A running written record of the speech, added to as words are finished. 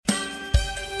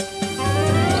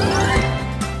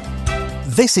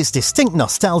This is Distinct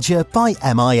Nostalgia by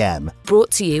MIM.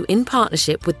 Brought to you in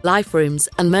partnership with Life Rooms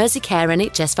and Merseycare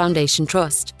NHS Foundation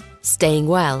Trust. Staying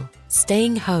well,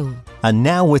 staying home. And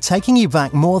now we're taking you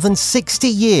back more than 60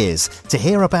 years to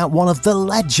hear about one of the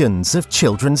legends of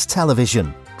children's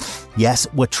television. Yes,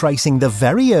 we're tracing the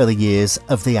very early years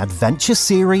of the adventure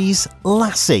series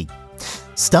Lassie.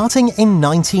 Starting in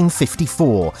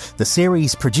 1954, the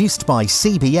series produced by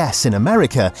CBS in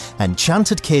America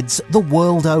enchanted kids the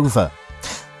world over.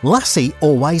 Lassie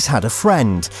always had a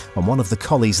friend, and one of the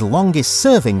collie's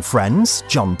longest-serving friends,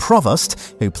 John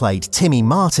Provost, who played Timmy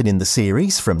Martin in the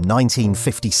series from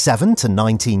 1957 to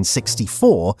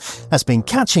 1964, has been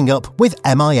catching up with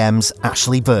MIM's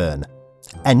Ashley Byrne.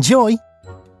 Enjoy!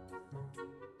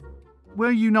 Were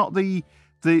you not the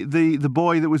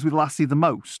boy that was with Lassie the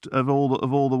most of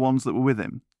all the ones that were with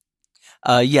him?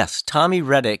 Yes, Tommy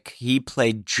Reddick, he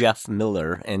played Jeff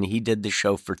Miller, and he did the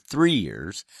show for 3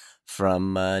 years,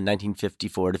 from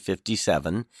 1954 to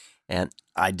 57, and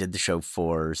I did the show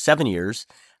for 7 years,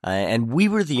 and we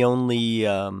were the only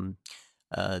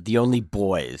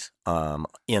boys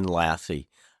in Lassie.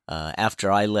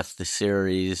 After I left the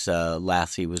series,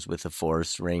 Lassie was with a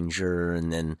forest ranger,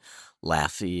 and then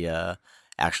Lassie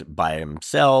actually by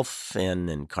himself and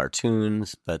in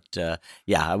cartoons. But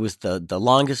I was the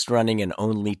longest running and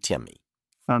only Timmy.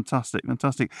 Fantastic.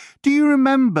 Do you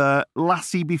remember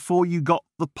Lassie before you got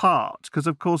the part? Because,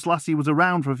 of course, Lassie was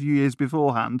around for a few years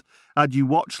beforehand. Had you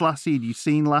watched Lassie? Had you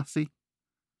seen Lassie?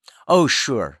 Oh,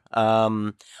 sure.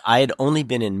 I had only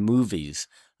been in movies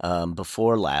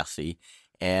before Lassie,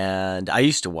 and I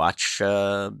used to watch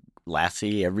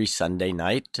Lassie every Sunday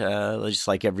night, just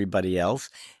like everybody else,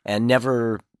 and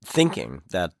never thinking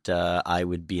that I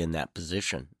would be in that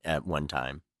position at one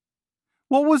time.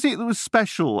 What was it that was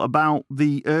special about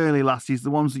the early Lassies, the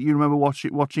ones that you remember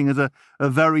watching as a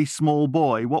very small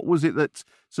boy? What was it that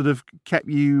sort of kept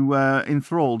you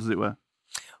enthralled, as it were?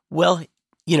 Well,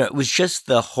 it was just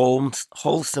the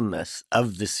wholesomeness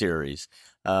of the series.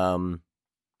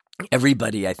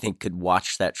 Everybody, I think, could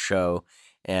watch that show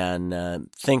and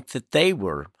think that they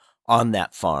were on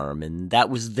that farm and that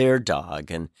was their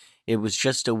dog. And it was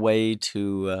just a way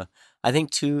to, I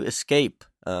think, to escape.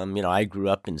 I grew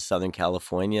up in Southern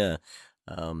California,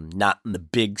 not in the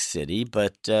big city,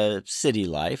 but city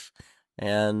life.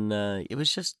 And it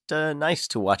was just nice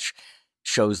to watch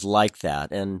shows like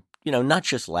that. And, not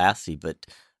just Lassie, but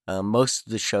most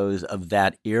of the shows of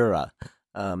that era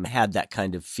had that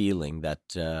kind of feeling,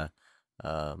 that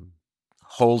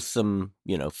wholesome,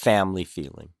 family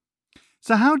feeling.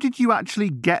 So how did you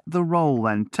actually get the role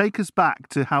then? Take us back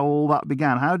to how all that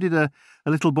began. How did a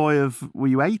little boy were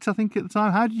you 8, I think, at the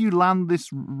time? How did you land this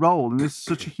role in this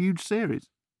such a huge series?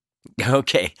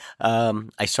 Okay.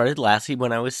 I started Lassie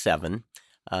when I was 7.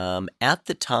 At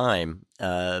the time,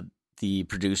 the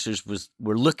producers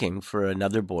were looking for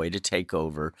another boy to take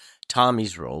over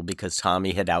Tommy's role because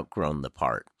Tommy had outgrown the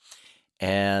part.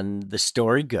 And the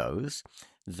story goes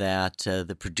that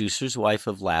the producer's wife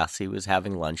of Lassie was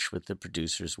having lunch with the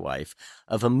producer's wife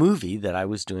of a movie that I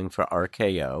was doing for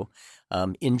RKO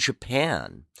in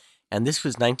Japan. And this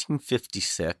was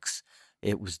 1956.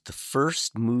 It was the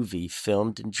first movie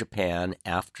filmed in Japan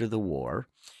after the war.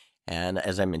 And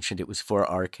as I mentioned, it was for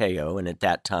RKO. And at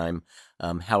that time,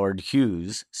 Howard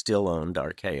Hughes still owned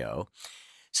RKO.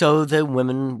 So the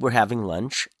women were having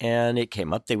lunch, and it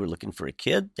came up. They were looking for a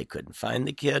kid. They couldn't find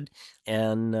the kid.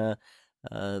 And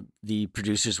the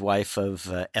producer's wife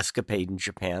of Escapade in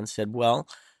Japan said, well,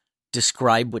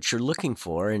 describe what you're looking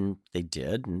for. And they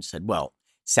did, and said, well,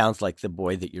 sounds like the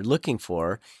boy that you're looking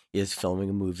for is filming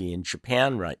a movie in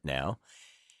Japan right now.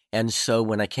 And so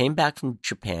when I came back from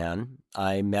Japan,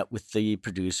 I met with the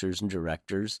producers and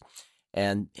directors,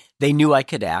 and they knew I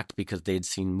could act because they had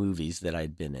seen movies that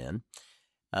I'd been in.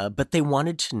 But they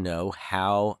wanted to know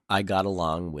how I got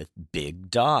along with big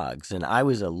dogs. And I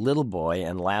was a little boy,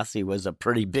 and Lassie was a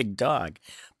pretty big dog.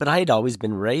 But I had always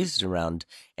been raised around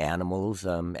animals.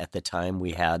 At the time,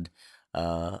 we had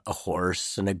a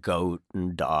horse and a goat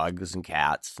and dogs and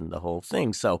cats and the whole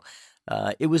thing. So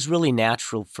it was really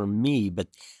natural for me. But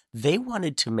they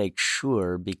wanted to make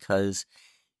sure, because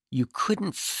you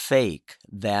couldn't fake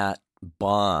that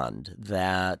bond,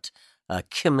 that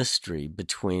chemistry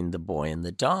between the boy and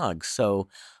the dog. So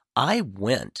I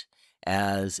went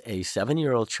as a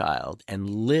 7-year-old child and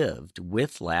lived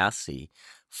with Lassie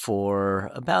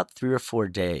for about 3 or 4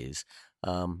 days.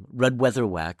 Rudd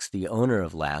Weatherwax, the owner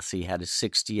of Lassie, had a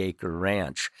 60-acre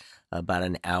ranch about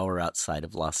an hour outside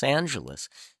of Los Angeles.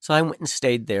 So I went and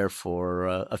stayed there for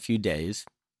a few days.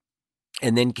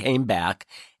 and then came back.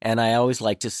 And I always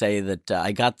like to say that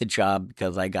I got the job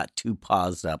because I got 2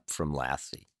 paws up from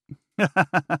Lassie.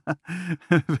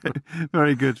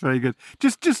 Very good, very good.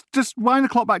 Just wind the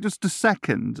clock back just a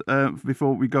second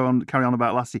before we carry on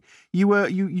about Lassie.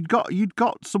 You'd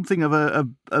got something of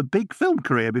a big film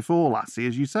career before Lassie,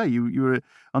 as you say. You were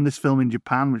on this film in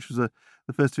Japan, which was the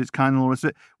first of its kind, and all the rest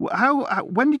of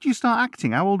it. When did you start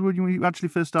acting? How old were you when you actually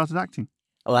first started acting?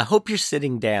 Well, I hope you're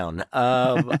sitting down.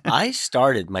 I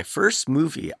started my first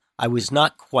movie. I was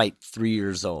not quite 3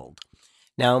 years old.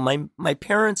 Now, my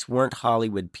parents weren't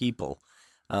Hollywood people.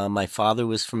 My father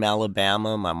was from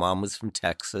Alabama. My mom was from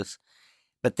Texas.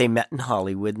 But they met in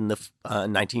Hollywood in the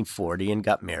 1940 and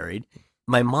got married.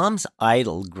 My mom's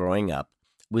idol growing up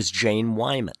was Jane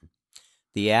Wyman,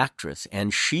 the actress.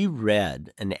 And she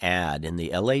read an ad in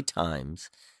the LA Times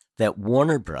that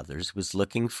Warner Brothers was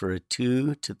looking for a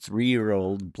 2 to 3 year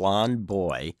old blonde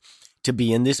boy to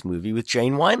be in this movie with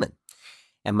Jane Wyman.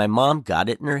 And my mom got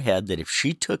it in her head that if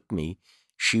she took me,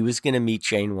 she was going to meet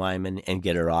Jane Wyman and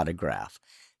get her autograph.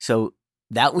 So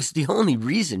that was the only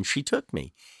reason she took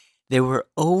me. There were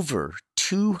over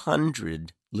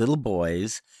 200 little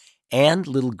boys and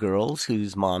little girls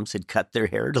whose moms had cut their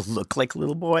hair to look like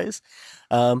little boys,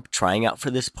 trying out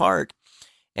for this part.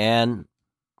 And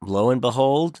lo and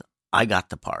behold, I got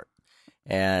the part.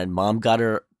 And Mom got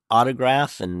her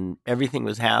autograph and everything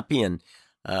was happy. And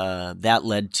that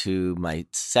led to my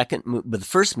second movie. But the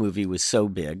first movie was So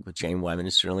Big with Jane Wyman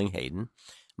and Sterling Hayden.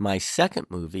 My second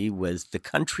movie was The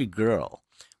Country Girl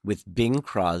with Bing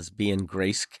Crosby and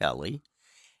Grace Kelly.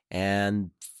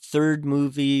 And third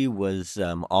movie was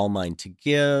All Mine to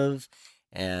Give,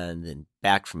 and then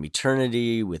Back from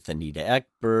Eternity with Anita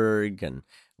Ekberg and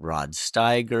Rod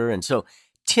Steiger. And so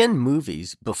 10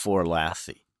 movies before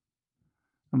Lassie.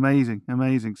 Amazing,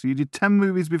 amazing. So you did 10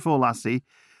 movies before Lassie,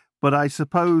 but I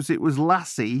suppose it was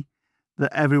Lassie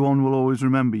that everyone will always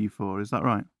remember you for. Is that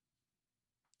right?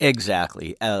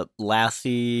 Exactly.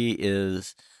 Lassie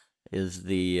is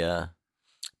the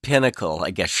pinnacle,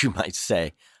 I guess you might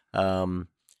say.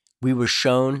 We were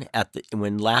shown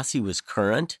when Lassie was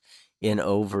current in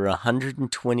over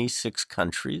 126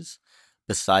 countries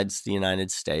besides the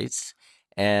United States.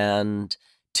 And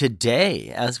today,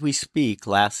 as we speak,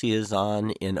 Lassie is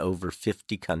on in over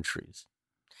 50 countries.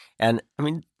 And I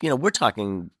mean, we're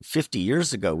talking 50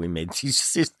 years ago we made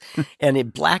these, and in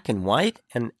black and white.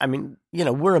 And I mean,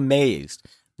 we're amazed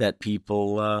that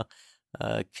people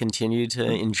continue to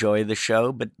enjoy the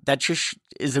show. But that just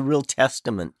is a real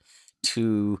testament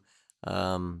to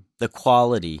the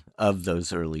quality of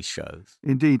those early shows.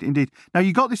 Indeed, indeed. Now,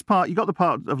 you got the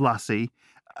part of Lassie.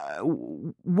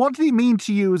 What did it mean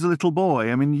to you as a little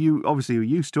boy? I mean, you obviously were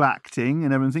used to acting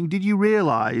and everything. Did you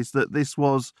realise that this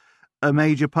was a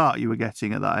major part you were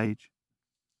getting at that age?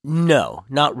 No,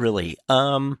 not really.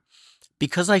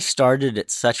 Because I started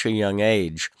at such a young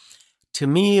age, to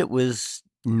me it was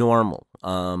normal.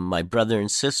 My brother and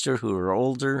sister, who were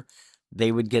older,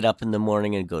 they would get up in the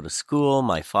morning and go to school.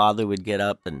 My father would get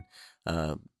up and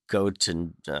go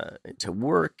to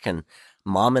work, and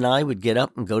Mom and I would get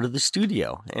up and go to the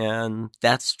studio. And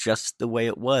that's just the way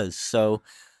it was. So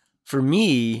for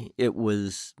me, it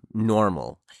was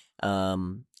normal.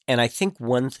 And I think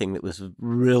one thing that was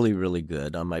really, really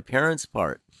good on my parents'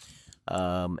 part,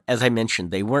 as I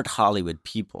mentioned, they weren't Hollywood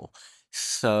people.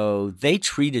 So they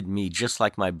treated me just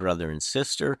like my brother and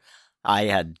sister. I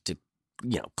had to,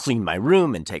 clean my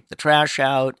room and take the trash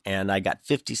out, and I got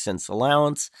 50 cents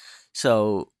allowance.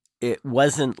 So it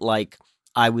wasn't like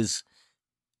I was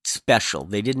special.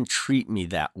 They didn't treat me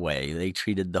that way. They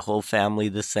treated the whole family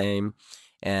the same.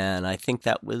 And I think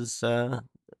that was the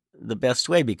best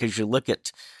way, because you look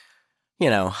at,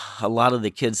 a lot of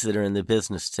the kids that are in the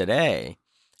business today,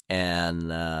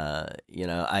 and,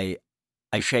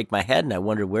 I shake my head and I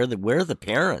wonder where are the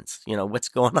parents? What's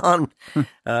going on?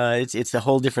 It's a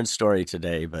whole different story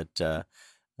today, but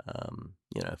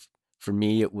for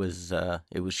me it was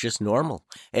just normal.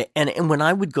 And when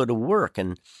I would go to work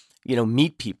and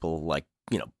meet people like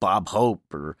Bob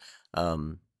Hope or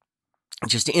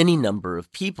just any number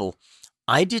of people,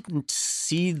 I didn't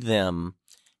see them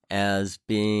as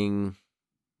being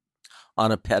on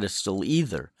a pedestal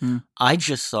either. I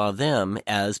just saw them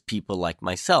as people like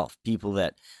myself, people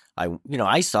that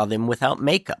I saw them without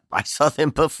makeup. I saw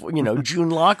them before, June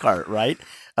Lockhart, right?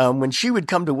 When she would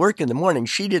come to work in the morning,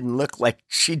 she didn't look like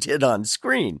she did on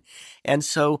screen. And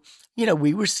so,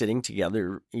 we were sitting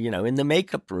together, in the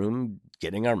makeup room,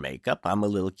 getting our makeup. I'm a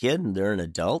little kid and they're an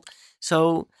adult.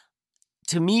 So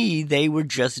to me, they were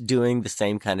just doing the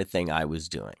same kind of thing I was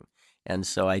doing. And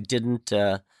so I didn't,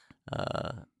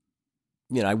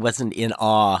 I wasn't in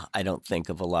awe, I don't think,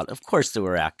 of a lot. Of course, there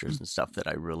were actors and stuff that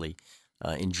I really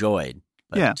enjoyed,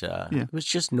 but it was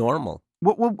just normal.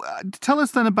 Well, tell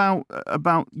us then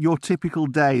about your typical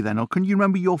day then, or can you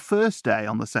remember your first day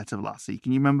on the set of Lassie?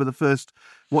 Can you remember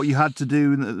what you had to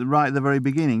do right at the very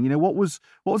beginning? What was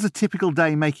a typical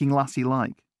day making Lassie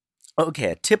like?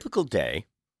 Okay, a typical day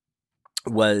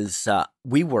was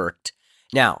we worked.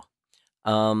 Now,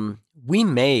 we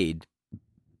made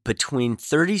between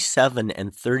 37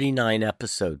 and 39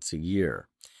 episodes a year,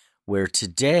 where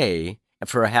today,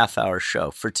 for a half-hour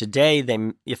show,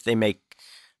 if they make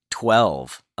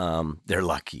 12, they're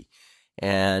lucky.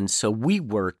 And so we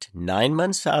worked 9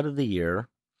 months out of the year.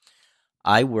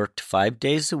 I worked 5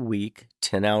 days a week,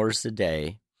 10 hours a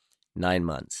day, 9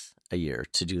 months a year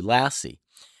to do Lassie.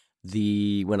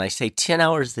 When I say 10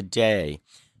 hours a day,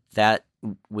 that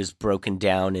was broken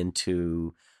down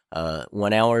into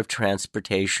 1 hour of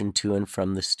transportation to and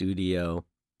from the studio,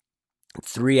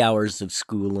 3 hours of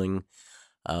schooling,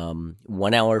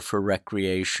 1 hour for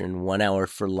recreation, 1 hour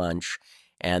for lunch,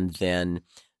 and then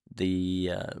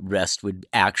the rest would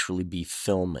actually be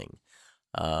filming.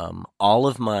 All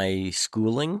of my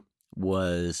schooling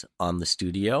was on the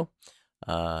studio.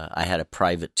 I had a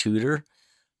private tutor.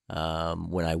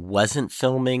 When I wasn't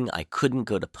filming, I couldn't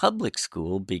go to public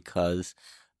school because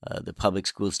the public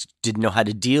schools didn't know how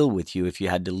to deal with you if you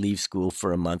had to leave school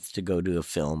for a month to go to a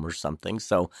film or something.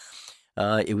 So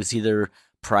it was either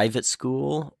private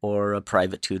school or a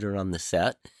private tutor on the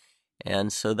set.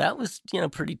 And so that was,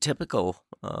 pretty typical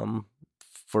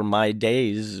for my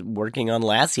days working on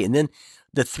Lassie. And then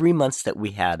the 3 months that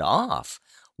we had off,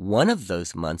 one of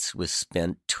those months was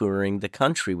spent touring the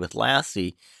country with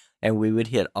Lassie. And we would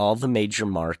hit all the major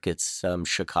markets,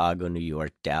 Chicago, New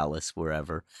York, Dallas,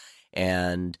 wherever,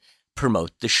 and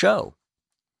promote the show.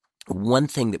 One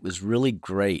thing that was really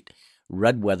great,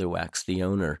 Rudd Weatherwax, the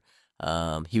owner,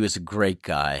 he was a great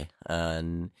guy,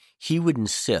 and he would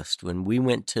insist when we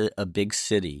went to a big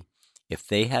city, if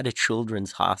they had a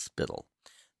children's hospital,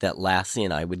 that Lassie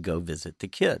and I would go visit the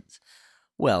kids.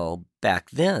 Well, back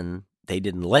then, they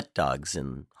didn't let dogs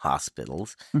in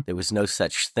hospitals. There was no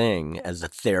such thing as a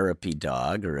therapy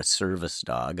dog or a service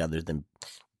dog other than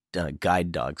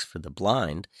guide dogs for the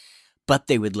blind. But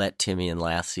they would let Timmy and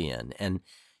Lassie in. And,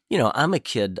 I'm a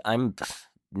kid. I'm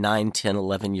 9, 10,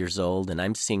 11 years old, and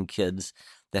I'm seeing kids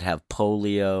that have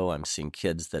polio. I'm seeing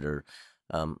kids that are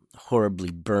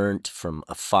horribly burnt from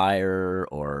a fire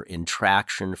or in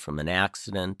traction from an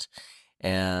accident.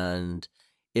 And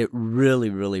it really,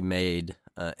 really made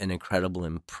an incredible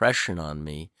impression on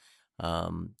me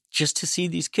just to see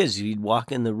these kids. You'd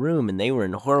walk in the room and they were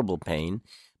in horrible pain,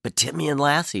 but Timmy and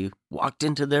Lassie walked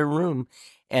into their room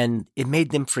and it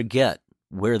made them forget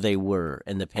where they were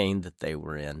and the pain that they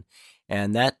were in.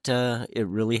 And that it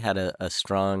really had a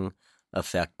strong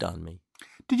effect on me.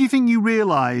 Did you think you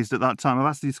realised at that time, I've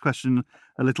asked this question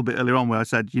a little bit earlier on where I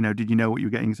said, did you know what you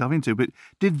were getting yourself into? But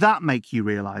did that make you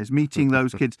realise, meeting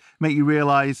those kids, make you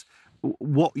realise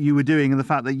what you were doing and the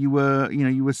fact that you were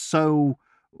so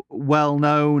well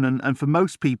known? And for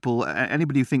most people,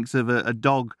 anybody who thinks of a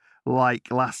dog like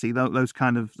Lassie, those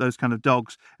kind of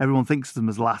dogs, everyone thinks of them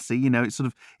as Lassie.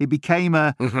 It became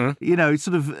a,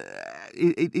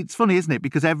 it's funny, isn't it?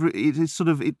 Because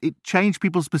it changed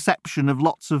people's perception of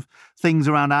lots of things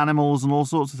around animals and all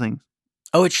sorts of things.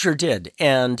 Oh, it sure did.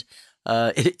 And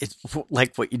it's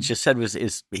like what you just said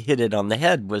is hit it on the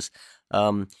head. Was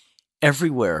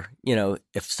everywhere.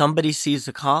 If somebody sees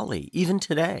a collie, even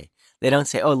today, they don't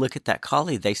say, "Oh, look at that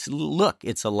collie." They say, "Look,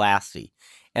 it's a Lassie."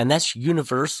 And that's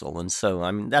universal. And so,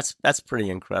 that's pretty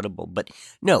incredible. But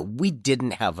no, we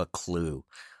didn't have a clue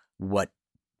what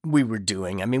we were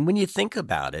doing. When you think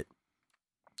about it,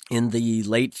 in the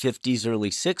late 50s, early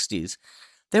 60s,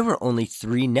 there were only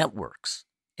 3 networks: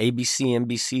 ABC,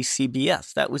 NBC,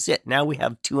 CBS. That was it. Now we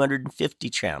have 250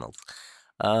 channels.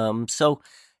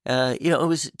 It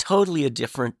was totally a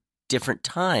different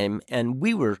time. And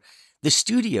the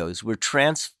studios were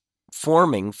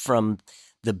transforming from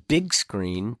the big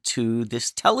screen to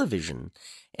this television.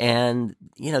 And,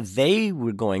 they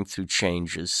were going through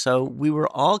changes. So we were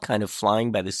all kind of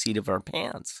flying by the seat of our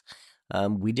pants.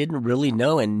 We didn't really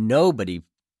know, and nobody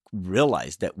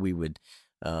realized that we would,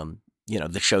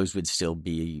 the shows would still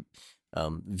be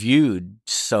viewed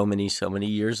so many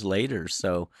years later.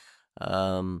 So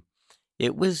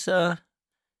it was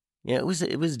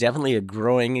definitely a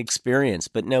growing experience.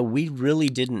 But no, we really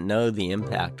didn't know the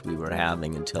impact we were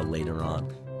having until later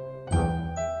on.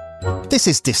 This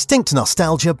is Distinct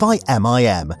Nostalgia by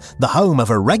MIM, the home of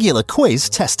a regular quiz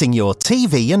testing your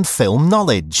TV and film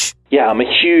knowledge. Yeah, I'm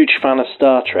a huge fan of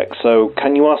Star Trek, so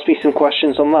can you ask me some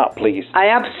questions on that, please? I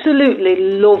absolutely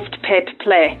loved Paper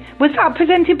Play. Was that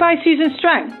presented by Susan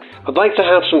Stranks? I'd like to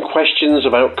have some questions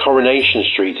about Coronation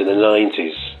Street in the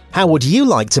 90s. How would you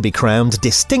like to be crowned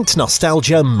Distinct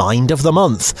Nostalgia Mind of the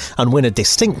Month and win a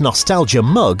Distinct Nostalgia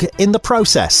mug in the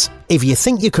process? If you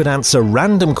think you could answer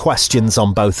random questions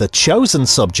on both a chosen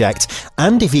subject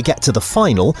and if you get to the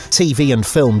final, TV and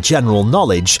film general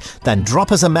knowledge, then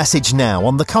drop us a message now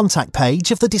on the contact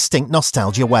page of the Distinct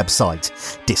Nostalgia website,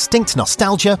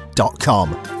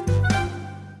 distinctnostalgia.com.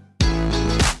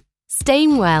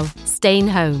 Staying well, staying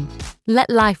home.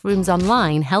 Let Life Rooms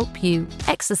Online help you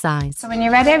exercise. So when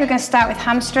you're ready, we're going to start with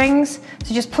hamstrings.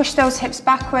 So just push those hips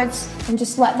backwards and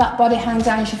just let that body hang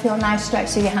down. You should feel a nice stretch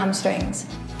through your hamstrings.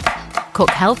 Cook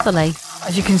healthily.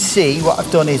 As you can see, what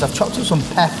I've done is I've chopped up some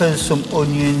peppers, some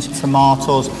onions,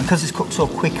 tomatoes. Because it's cooked so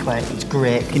quickly, it's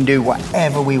great. We can do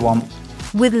whatever we want.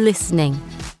 With listening.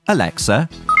 Alexa,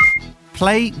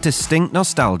 play Distinct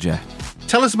Nostalgia.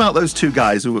 Tell us about those two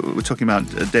guys who we're talking about,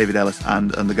 David Ellis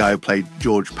and the guy who played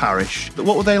George Parrish.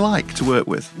 What were they like to work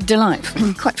with?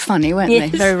 Delightful. Quite funny, weren't they?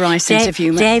 Very wry sense of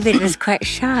humour. David was quite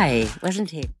shy,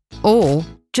 wasn't he? Or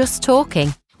just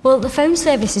talking. Well, the phone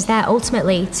service is there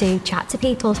ultimately to chat to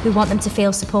people. We want them to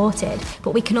feel supported,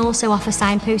 but we can also offer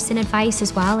signposting advice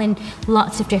as well in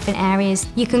lots of different areas.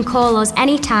 You can call us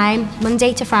anytime,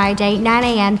 Monday to Friday, 9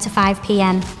 a.m. to 5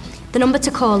 p.m. The number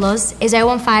to call us is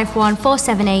 0151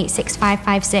 478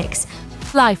 6556.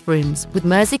 Life Rooms with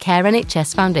Merseycare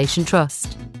NHS Foundation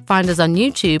Trust. Find us on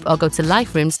YouTube or go to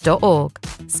liferooms.org.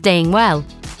 Staying well,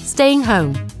 staying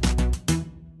home.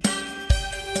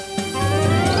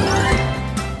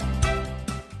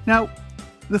 Now,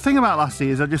 the thing about Lassie,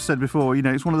 as I just said before,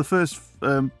 it's one of the first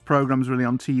programmes really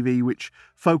on TV which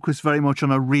focused very much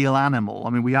on a real animal.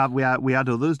 I mean, we had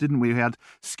others, didn't we? We had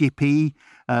Skippy,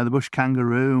 the bush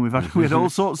kangaroo, and we had all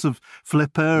sorts of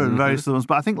Flipper and various other ones.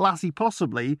 But I think Lassie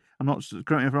possibly, I'm not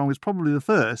correct me if I'm wrong, was probably the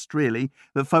first really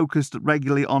that focused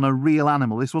regularly on a real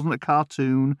animal. This wasn't a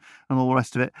cartoon and all the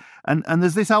rest of it. And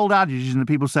there's this old adage that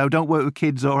people say, oh, don't work with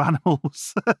kids or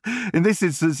animals. In this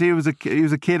instance, he was a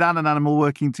kid and an animal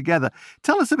working together.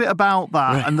 Tell us a bit about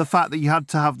that and the fact that you had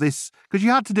to have this, because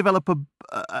you had to develop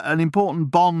an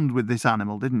important bond with this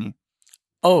animal, didn't you?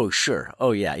 Oh, sure.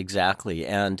 Oh, yeah, exactly.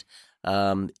 And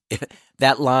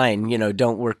that line,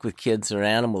 don't work with kids or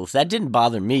animals, that didn't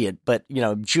bother me. But,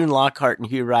 June Lockhart and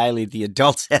Hugh Riley, the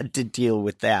adults had to deal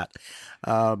with that.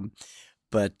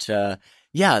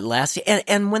 Yeah, Lassie.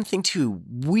 And one thing, too,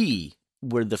 we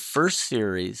were the first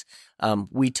series.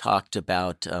 We talked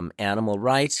about animal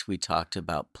rights. We talked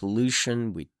about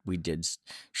pollution. We did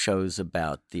shows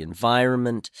about the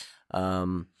environment.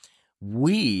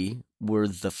 We were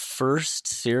the first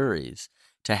series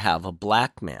to have a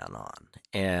black man on.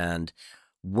 And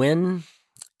when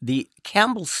the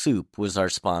Campbell Soup was our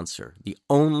sponsor, the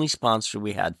only sponsor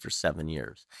we had for 7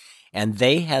 years, and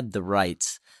they had the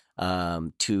rights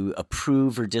to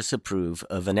approve or disapprove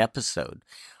of an episode.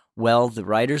 Well, the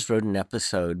writers wrote an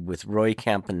episode with Roy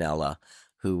Campanella,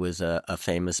 who was a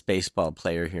famous baseball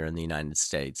player here in the United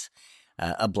States,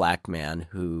 a black man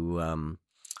who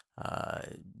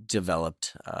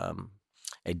developed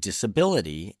a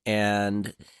disability,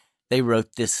 and they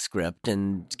wrote this script,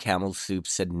 and Camel Soup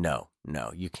said, no,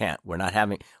 you can't. We're not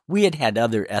having. We had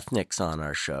other ethnics on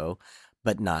our show,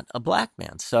 but not a black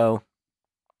man. So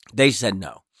they said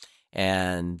no,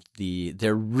 and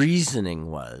their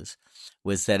reasoning was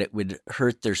that it would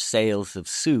hurt their sales of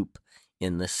soup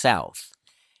in the South,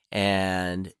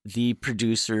 and the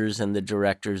producers and the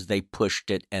directors, they pushed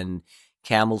it, and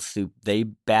Camel Soup, they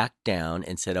backed down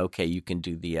and said, okay, you can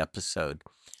do the episode.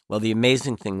 Well, the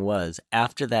amazing thing was,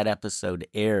 after that episode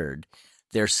aired,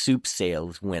 their soup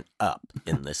sales went up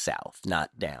in the South,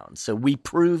 not down. So we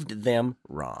proved them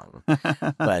wrong.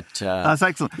 But that's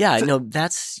excellent. Yeah, no,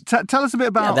 that's. Tell us a bit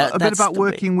about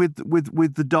working with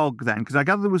the dog then, because I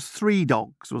gather there was 3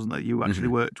 dogs, wasn't there? You actually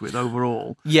worked with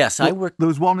overall. Yes, I worked. There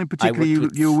was one in particular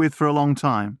you were with for a long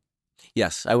time.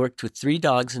 Yes, I worked with 3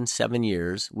 dogs in 7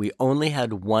 years. We only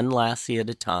had 1 Lassie at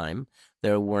a time.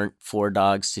 There weren't 4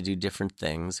 dogs to do different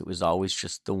things. It was always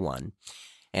just the one.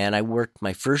 And I worked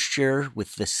my first year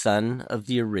with the son of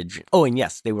the original. Oh, and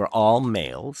yes, they were all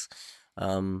males,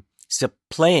 so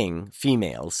playing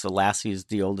females. So Lassie is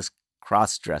the oldest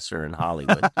cross-dresser in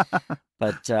Hollywood.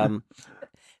 But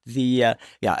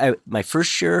my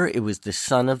first year, it was the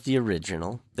son of the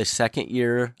original. The second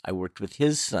year, I worked with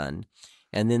his son.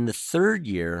 And then the third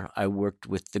year, I worked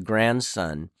with the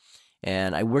grandson,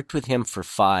 and I worked with him for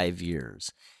 5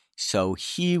 years. So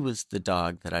he was the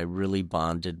dog that I really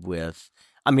bonded with.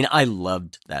 I mean, I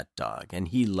loved that dog, and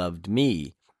he loved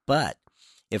me. But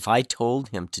if I told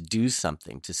him to do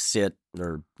something, to sit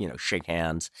or, shake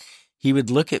hands, he would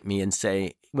look at me and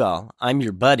say, well, I'm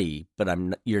your buddy, but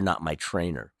you're not my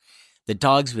trainer. The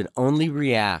dogs would only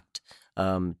react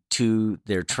to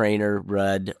their trainer,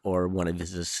 Rudd, or one of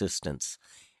his assistants.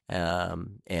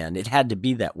 And it had to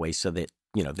be that way so that,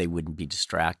 they wouldn't be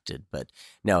distracted. But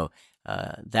no,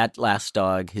 that last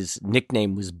dog, his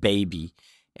nickname was Baby.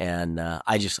 And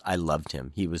I loved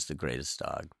him. He was the greatest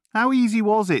dog. How easy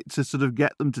was it to sort of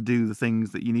get them to do the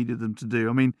things that you needed them to do?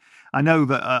 I mean, I know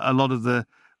that a lot of the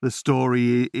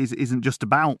story isn't just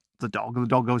about the dog. The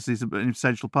dog obviously is an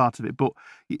essential part of it, but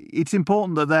it's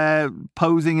important that they're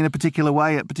posing in a particular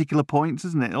way at particular points,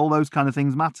 isn't it? All those kind of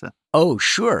things matter. Oh,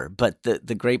 sure. But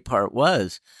the great part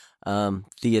was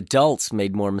the adults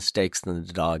made more mistakes than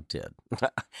the dog did.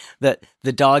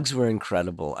 The dogs were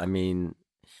incredible. I mean,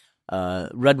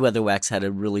 Rudd Weatherwax had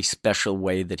a really special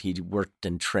way that he worked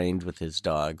and trained with his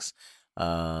dogs.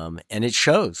 And it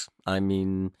shows. I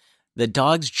mean, the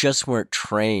dogs just weren't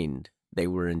trained. They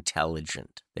were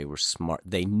intelligent. They were smart.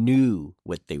 They knew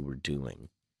what they were doing.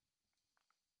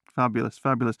 Fabulous,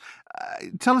 fabulous.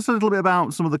 Tell us a little bit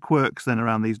about some of the quirks then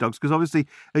around these dogs, because obviously,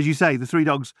 as you say, the three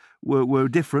dogs were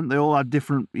different. They all had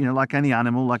different, like any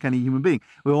animal, like any human being.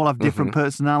 We all have different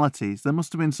personalities. There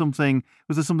must have been something.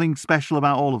 Was there something special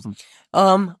about all of them?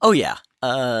 Oh yeah.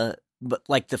 But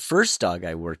like the first dog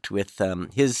I worked with,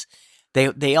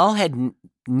 they all had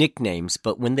nicknames,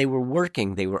 but when they were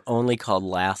working, they were only called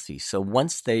Lassie. So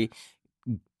once they,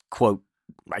 quote,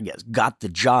 I guess, got the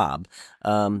job,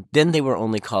 then they were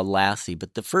only called Lassie.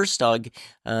 But the first dog,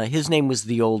 his name was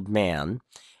the Old Man,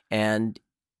 and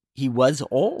he was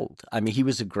old. I mean, he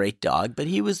was a great dog, but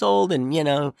he was old, and,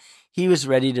 he was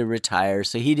ready to retire,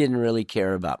 so he didn't really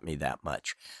care about me that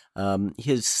much.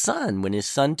 His son, when his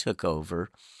son took over,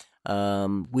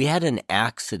 we had an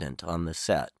accident on the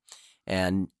set,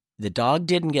 and the dog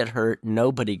didn't get hurt.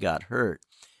 Nobody got hurt,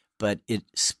 but it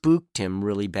spooked him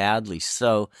really badly.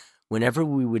 So whenever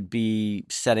we would be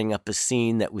setting up a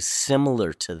scene that was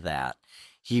similar to that,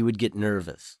 he would get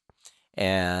nervous.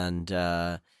 And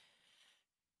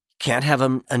can't have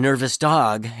a nervous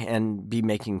dog and be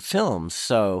making films.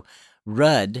 So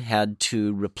Rudd had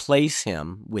to replace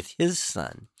him with his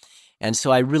son. And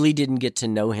so I really didn't get to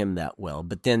know him that well.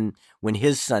 But then when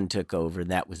his son took over,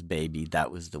 that was Baby. That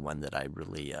was the one that I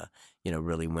really,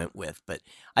 really went with. But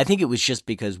I think it was just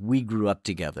because we grew up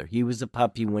together. He was a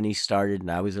puppy when he started,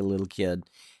 and I was a little kid.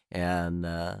 And,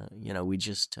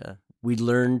 we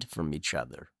learned from each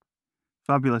other.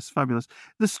 Fabulous, fabulous.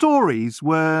 The stories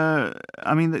were,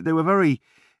 they were very...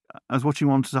 I was watching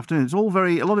one this afternoon. It's all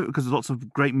a lot of it, because there's lots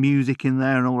of great music in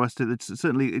there and all the rest of it.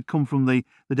 It come from the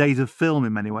days of film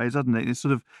in many ways, hadn't it? It's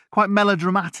sort of quite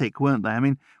melodramatic, weren't they? I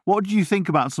mean, what did you think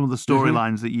about some of the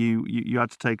storylines that you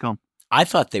had to take on? I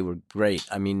thought they were great.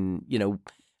 I mean,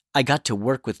 I got to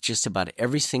work with just about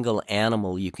every single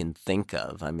animal you can think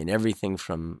of. I mean, everything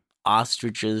from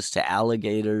ostriches to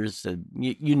alligators,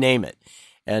 you name it.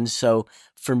 And so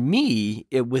for me,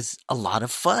 it was a lot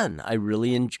of fun. I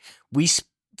really we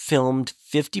filmed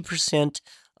 50%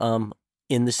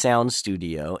 in the sound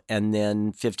studio and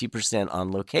then 50%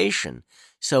 on location.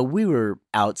 So we were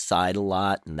outside a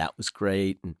lot, and that was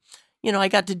great. And, I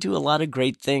got to do a lot of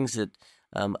great things that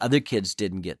other kids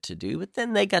didn't get to do, but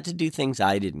then they got to do things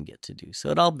I didn't get to do.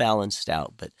 So it all balanced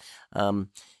out. But,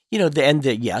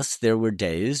 yes, there were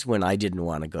days when I didn't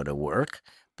want to go to work,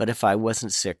 but if I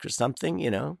wasn't sick or something,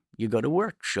 you go to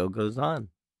work, show goes on.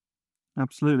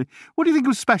 Absolutely. What do you think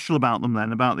was special about them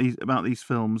then? About these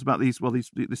films?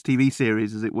 This TV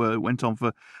series, as it were, went on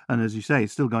for, and as you say,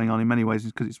 it's still going on in many ways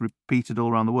because it's repeated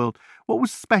all around the world. What was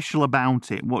special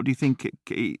about it? What do you think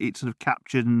it sort of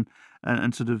captured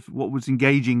and sort of what was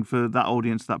engaging for that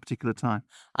audience at that particular time?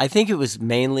 I think it was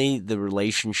mainly the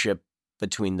relationship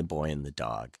between the boy and the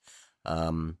dog.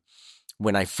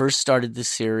 When I first started the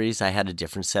series, I had a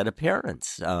different set of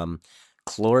parents.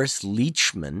 Cloris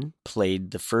Leachman played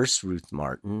the first Ruth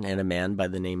Martin, and a man by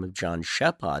the name of John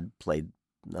Shepard played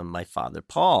my father,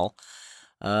 Paul.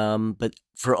 But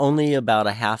for only about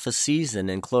a half a season,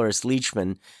 and Cloris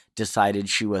Leachman decided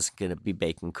she wasn't going to be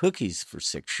baking cookies for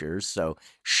 6 years, so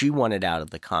she wanted out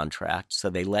of the contract, so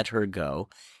they let her go,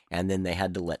 and then they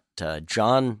had to let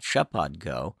John Shepard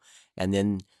go, and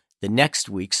then the next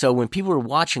week, so when people were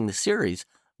watching the series,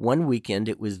 one weekend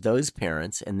it was those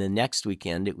parents, and the next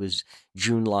weekend it was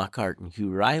June Lockhart and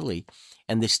Hugh Riley.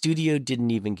 And the studio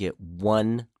didn't even get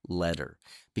one letter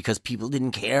because people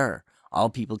didn't care.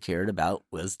 All people cared about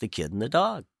was the kid and the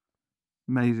dog.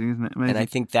 Amazing, isn't it? Amazing. And I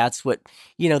think that's what,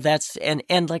 that's,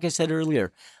 and like I said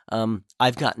earlier,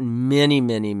 I've gotten many,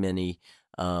 many, many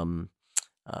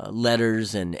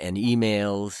letters and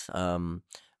emails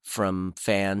from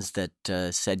fans that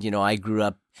said, I grew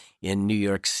up in New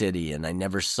York City and I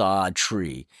never saw a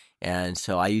tree. And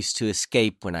so I used to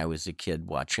escape when I was a kid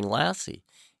watching Lassie.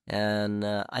 And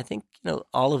I think,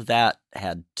 all of that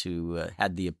had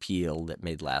the appeal that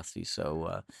made Lassie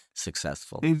so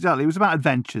successful. Exactly. It was about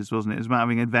adventures, wasn't it? It was about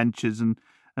having adventures and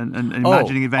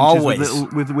imagining adventures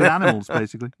with animals,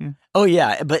 basically. Yeah. Oh,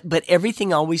 yeah. But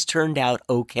everything always turned out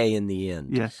okay in the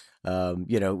end. Yes.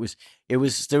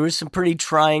 There was some pretty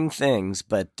trying things,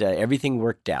 but everything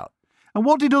worked out. And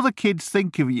what did other kids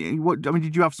think of you?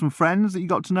 Did you have some friends that you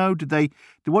got to know?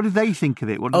 What did they think of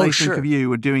it? What did they think of you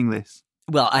were doing this?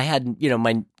 Well, I had,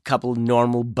 my couple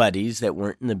normal buddies that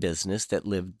weren't in the business that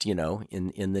lived,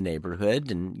 in the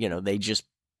neighborhood. And, they just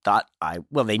thought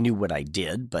they knew what I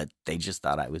did, but they just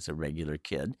thought I was a regular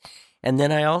kid. And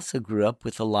then I also grew up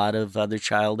with a lot of other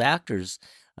child actors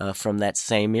from that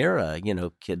same era,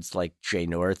 kids like Jay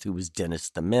North, who was Dennis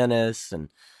the Menace, and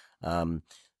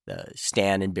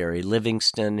Stan and Barry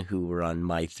Livingston, who were on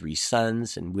My Three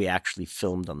Sons, and we actually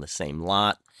filmed on the same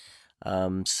lot.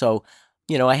 So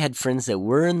I had friends that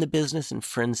were in the business and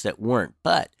friends that weren't,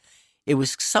 but it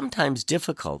was sometimes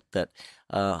difficult that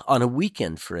on a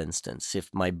weekend, for instance, if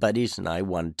my buddies and I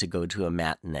wanted to go to a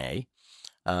matinee,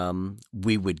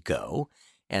 we would go,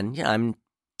 and I'm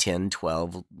 10,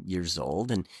 12 years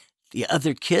old, and the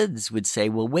other kids would say,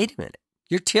 well, wait a minute,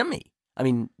 you're Timmy. I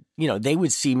mean, they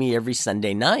would see me every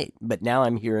Sunday night, but now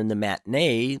I'm here in the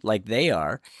matinee like they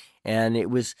are, and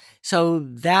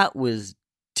that was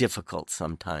difficult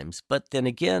sometimes. But then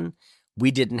again,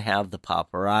 we didn't have the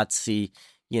paparazzi.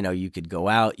 You could go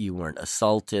out, you weren't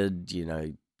assaulted,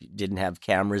 you didn't have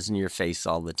cameras in your face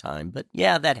all the time. But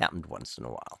yeah, that happened once in a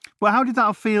while. Well, how did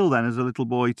that feel then as a little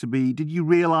boy did you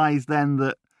realize then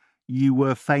that you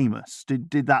were famous?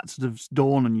 Did that sort of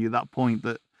dawn on you at that point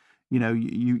that,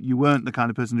 you weren't the kind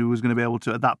of person who was going to be able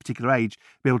to, at that particular age,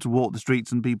 be able to walk the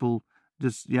streets and people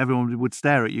everyone would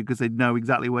stare at you because they'd know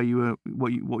exactly where you were,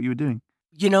 what you were doing?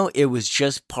 It was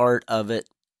just part of it.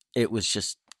 It was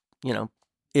just,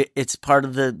 it's part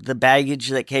of the baggage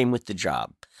that came with the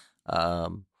job.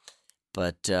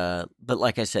 But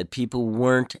like I said, people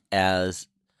weren't as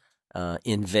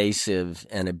invasive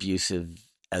and abusive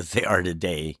as they are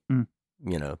today. Mm.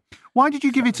 Why did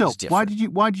you give it up? Why did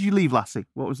you leave Lassie?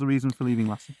 What was the reason for leaving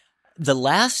Lassie? The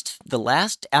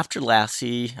last after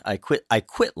Lassie, I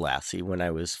quit Lassie when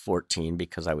I was 14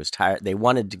 because I was tired. They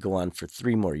wanted to go on for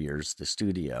 3 more years, the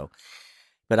studio.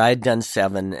 But I had done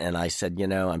 7, and I said,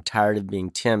 I'm tired of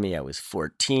being Timmy. I was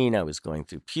 14. I was going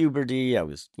through puberty. I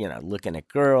was, looking at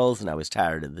girls, and I was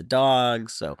tired of the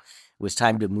dogs. So it was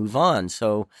time to move on.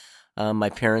 So my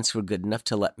parents were good enough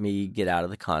to let me get out of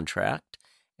the contract,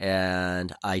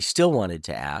 and I still wanted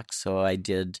to act. So I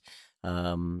did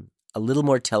a little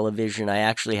more television. I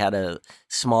actually had a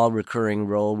small recurring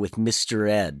role with Mr.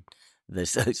 Ed.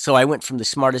 So I went from the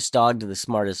smartest dog to the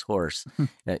smartest horse.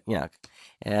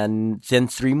 And then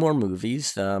 3 more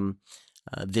movies.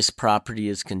 This Property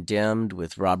is Condemned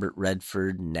with Robert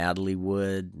Redford and Natalie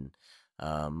Wood.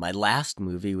 And, my last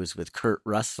movie was with Kurt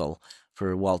Russell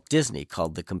for Walt Disney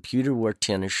called The Computer Wore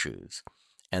Tennis Shoes.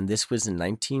 And this was in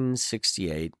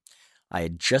 1968. I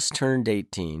had just turned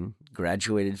 18,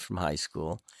 graduated from high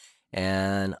school.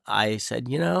 And I said,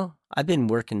 I've been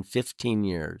working 15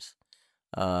 years.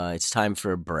 It's time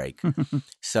for a break.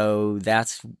 So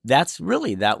that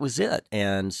was it.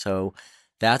 And so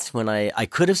that's when I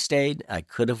could have stayed. I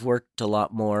could have worked a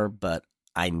lot more, but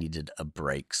I needed a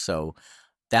break. So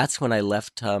that's when I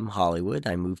left Hollywood.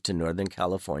 I moved to Northern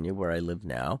California, where I live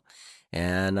now.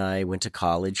 And I went to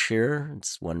college here.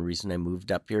 It's one reason I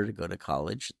moved up here, to go to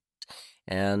college.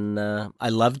 And I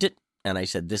loved it. And I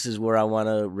said, this is where I want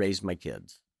to raise my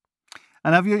kids.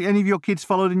 And have any of your kids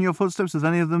followed in your footsteps? Has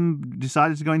any of them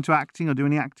decided to go into acting or do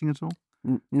any acting at all?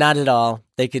 Not at all.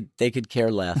 They could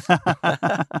care less.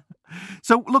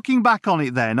 So looking back on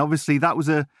it then, obviously that was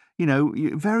a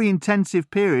very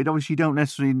intensive period. Obviously you don't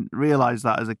necessarily realise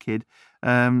that as a kid.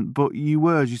 But you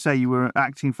were, as you say, you were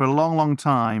acting for a long, long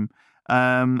time.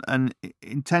 And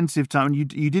intensive time. You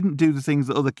didn't do the things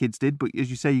that other kids did, but as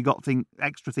you say, you got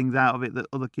extra things out of it that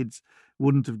other kids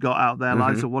wouldn't have got out of their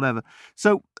lives or whatever.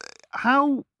 So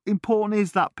how important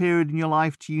is that period in your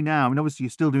life to you now? I mean, obviously you're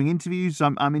still doing interviews.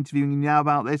 I'm interviewing you now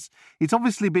about this. It's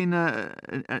obviously been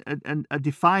a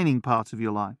defining part of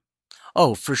your life.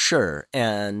 Oh, for sure.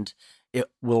 And it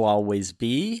will always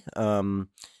be.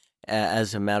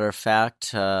 As a matter of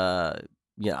fact,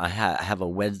 I have a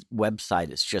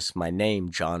website. It's just my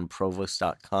name,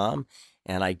 johnprovost.com,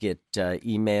 and I get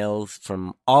emails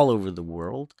from all over the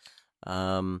world.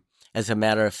 As a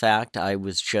matter of fact, I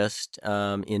was just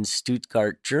in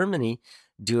Stuttgart, Germany,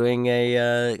 doing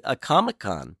a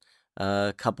Comic-Con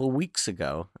a couple of weeks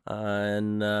ago,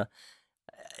 and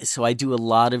so I do a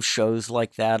lot of shows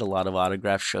like that, a lot of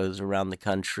autograph shows around the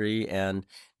country, and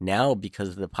now because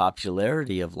of the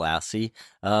popularity of Lassie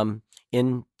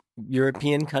in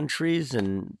European countries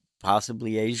and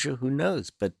possibly Asia, who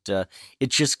knows? But it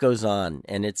just goes on,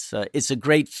 and it's a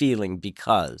great feeling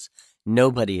because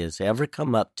nobody has ever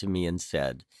come up to me and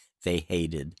said they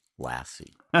hated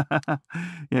Lassie. Yeah,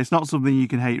 it's not something you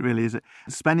can hate, really, is it?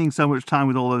 Spending so much time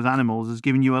with all those animals has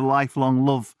given you a lifelong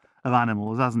love of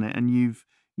animals, hasn't it? And you've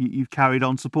carried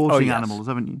on supporting animals,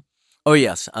 haven't you? Oh,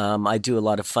 yes. I do a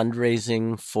lot of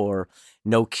fundraising for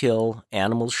no-kill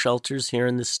animal shelters here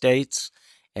in the States.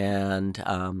 And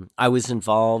I was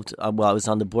involved, I was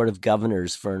on the board of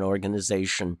governors for an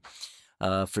organization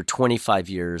for 25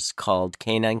 years called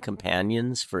Canine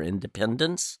Companions for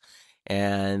Independence.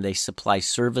 And they supply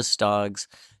service dogs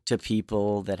to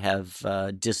people that have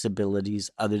disabilities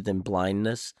other than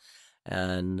blindness,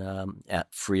 and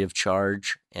at free of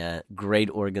charge.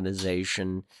 Great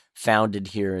organization founded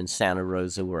here in Santa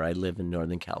Rosa, where I live in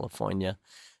Northern California.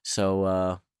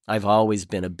 So I've always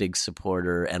been a big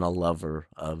supporter and a lover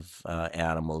of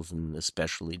animals, and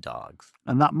especially dogs.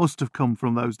 And that must have come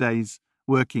from those days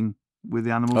working with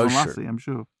the animals on Lassie, I'm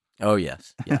sure. Oh,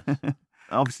 yes, yes.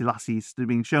 Obviously, Lassie's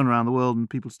being shown around the world and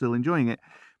people still enjoying it.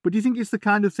 But do you think it's the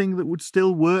kind of thing that would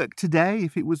still work today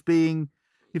if it was being,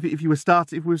 if we were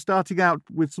starting out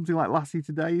with something like Lassie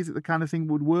today? Is it the kind of thing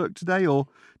that would work today, or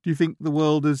do you think the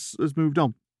world has moved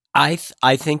on? I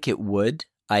think it would.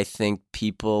 I think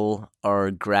people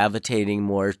are gravitating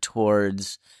more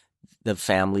towards the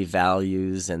family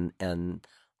values and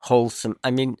wholesome.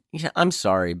 I mean, I'm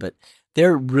sorry, but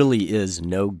there really is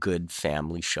no good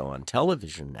family show on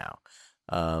television now.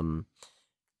 And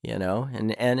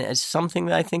it's something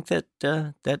that I think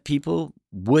that people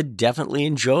would definitely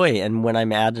enjoy. And when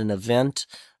I'm at an event,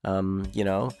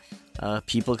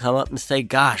 people come up and say,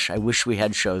 "Gosh, I wish we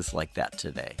had shows like that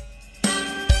today."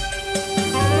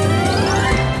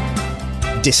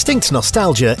 Distinct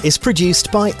Nostalgia is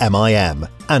produced by MIM,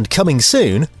 and coming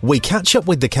soon, we catch up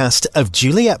with the cast of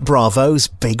Juliet Bravo's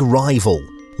big rival.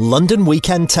 London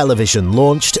Weekend Television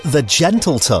launched The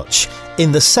Gentle Touch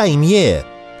in the same year.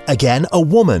 Again, a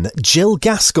woman, Jill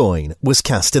Gascoigne, was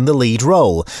cast in the lead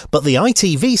role, but the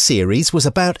ITV series was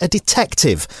about a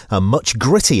detective and much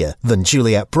grittier than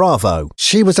Juliet Bravo.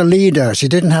 She was a leader. She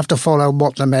didn't have to follow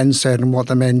what the men said and what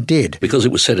the men did. Because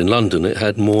it was set in London, it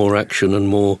had more action and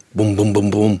more boom, boom,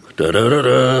 boom, boom,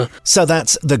 da-da-da-da. So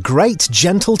that's The Great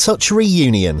Gentle Touch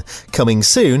Reunion, coming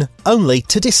soon only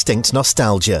to Distinct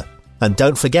Nostalgia. And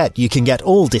don't forget, you can get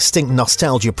all Distinct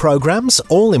Nostalgia programmes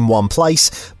all in one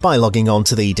place by logging on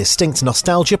to the Distinct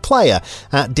Nostalgia player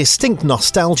at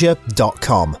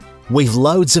distinctnostalgia.com. We've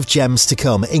loads of gems to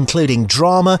come, including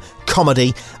drama,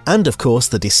 comedy, and of course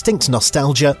the Distinct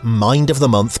Nostalgia Mind of the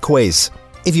Month quiz.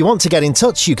 If you want to get in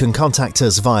touch, you can contact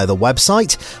us via the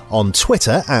website, on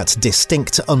Twitter at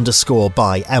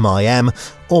distinct_by-MIM,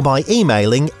 or by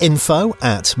emailing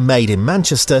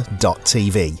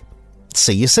info@madeinmanchester.tv.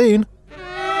 See you soon.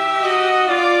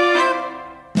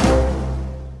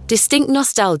 Distinct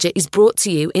Nostalgia is brought to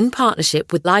you in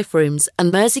partnership with Life Rooms and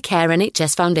Merseycare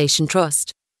NHS Foundation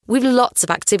Trust. We've lots of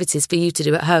activities for you to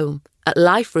do at home at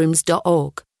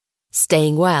liferooms.org.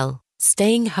 Staying well,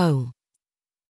 staying home.